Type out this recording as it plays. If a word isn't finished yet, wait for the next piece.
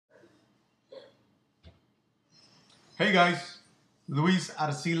Hey guys, Luis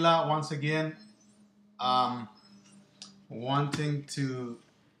Arcila once again. Wanting to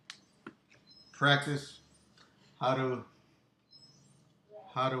practice how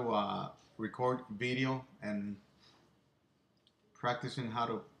to record video and practicing how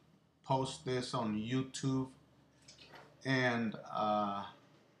to post this on YouTube and I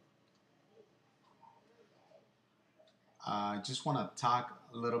just want to talk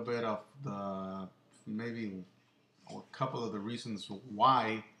a little bit of maybe a couple of the reasons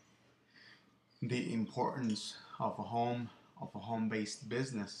why the importance of a home-based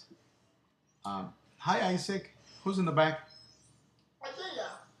business. Hi Isaac, who's in the back? Arcila.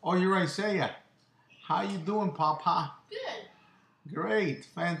 Oh, you're Isaiah. How you doing, Papa? Good. Great,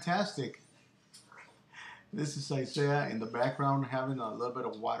 fantastic. This is Isaiah in the background having a little bit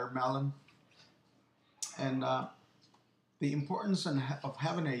of watermelon. And the importance of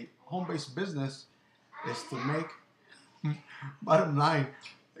having a home-based business is to make, bottom line,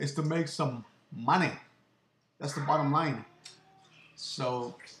 is to make some money. That's the bottom line.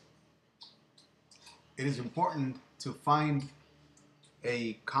 So it is important to find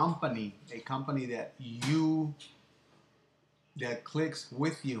a company that clicks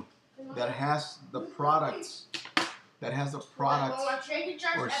with you, that has the products,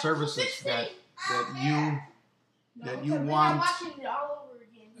 or services that you want.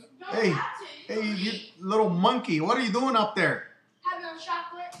 Hey, you little monkey, what are you doing up there? Having a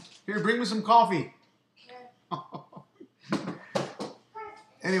chocolate. Here, bring me some coffee.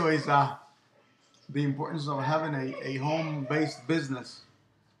 Anyways, the importance of having a home-based business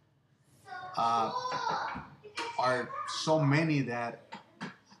are so many that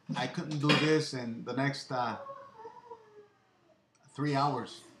I couldn't do this in the next 3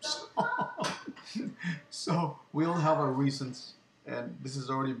 hours. So we all have our reasons, and this is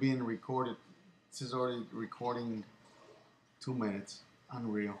already being recorded. This is already recording 2 minutes.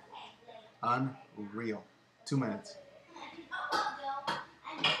 Unreal. 2 minutes.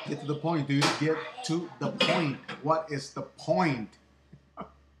 Get to the point, dude. Get to the point. What is the point?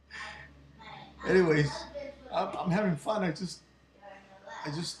 Anyways, I'm having fun. I just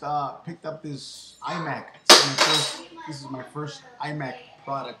picked up this iMac. This is my first iMac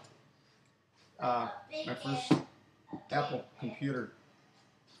product. My first Apple computer.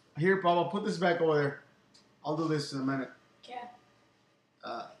 Here, Papa, put this back over there. I'll do this in a minute. Yeah.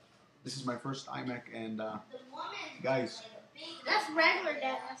 This is my first iMac, and guys. That's regular,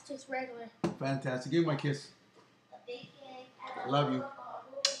 Dad. That's just regular. Fantastic. Give me my kiss. I love you.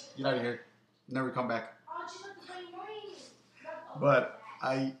 Get out of here. Never come back. But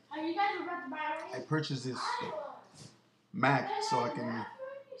I purchased this Mac so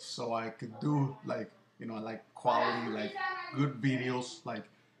I could do like quality, like good videos, like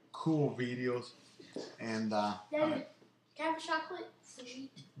cool videos, and Daddy, can I have a chocolate?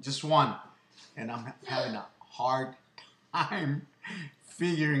 just one. And I'm having a hard time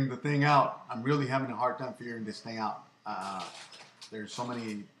figuring the thing out. I'm really having a hard time figuring this thing out. There's so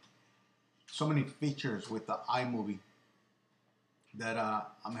many features with the iMovie that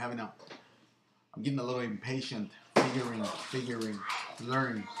I'm getting a little impatient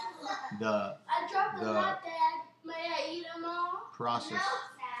learning the I dropped them all, Dad. May I eat them all? process,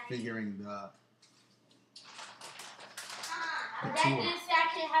 figuring the Dad tool. didn't say I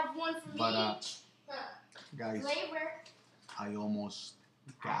can have one for But me. guys, Flavor. I almost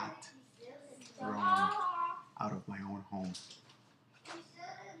got thrown out of my own home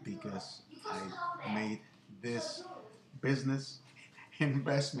because I made this business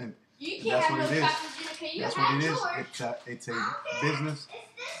investment. That's what it is. That's what it is. It's a business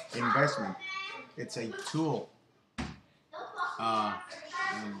investment. It's a tool.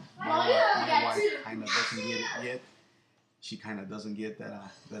 And my wife kind of doesn't get it yet. She kind of doesn't get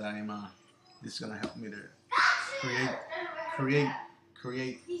that I'm this is gonna help me to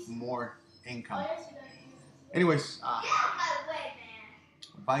create more income. Anyways,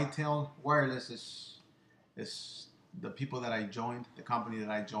 Vitel Wireless is the people that I joined, the company that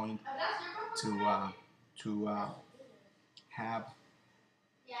I joined to have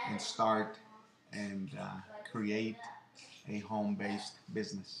and start and create a home-based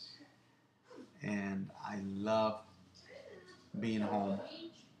business. And I love being home,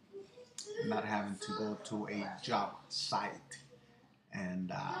 not having to go to a job site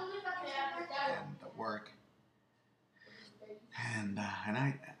and work. And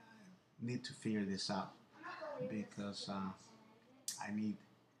I need to figure this out because I need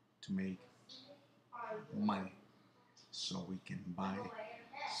to make money so we can buy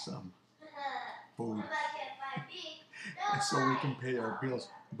some food and so we can pay our bills.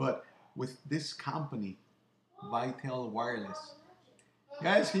 But with this company, Vitel Wireless.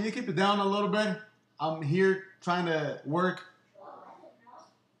 Guys, can you keep it down a little bit? I'm here trying to work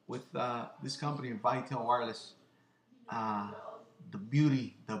with this company, Vitel Wireless. Uh, the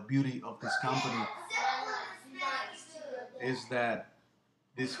beauty of this company is that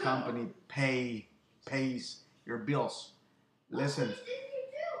this company pays your bills. Listen,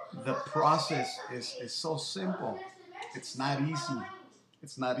 the process is so simple. It's not easy.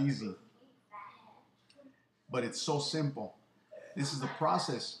 It's not easy, but it's so simple. This is the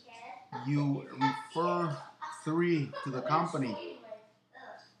process. You refer three to the company.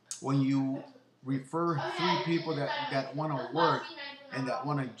 When you refer three people that want to work and that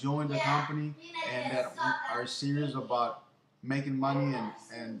want to join the company and that are serious about making money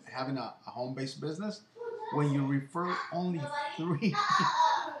and having a home-based business, when you refer only three,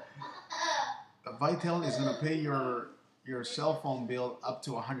 Vitel is going to pay your cell phone bill up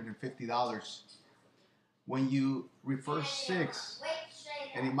to $150. When you refer six,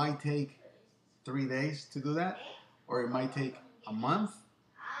 and it might take 3 days to do that, or it might take a month,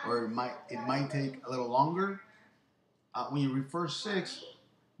 or it might take a little longer. When you refer six,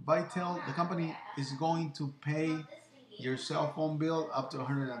 Vitel, the company, is going to pay your cell phone bill up to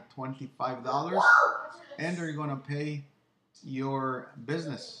 $125, and they're going to pay your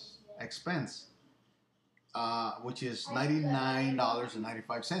business expense, which is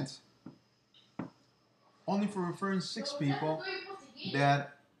 $99.95. Only for referring six people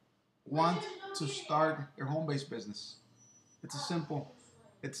that want to start their home-based business. It's a simple,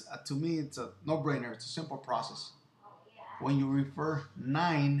 to me, it's a no-brainer. It's a simple process. When you refer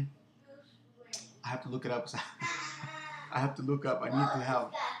nine, I have to look it up. I have to look up. I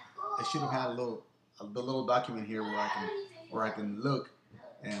should have had the little document here where I can look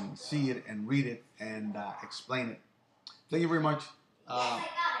and see it and read it and explain it. Thank you very much.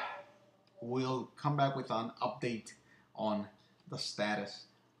 We'll come back with an update on the status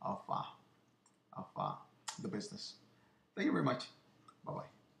of the business. Thank you very much. Bye bye.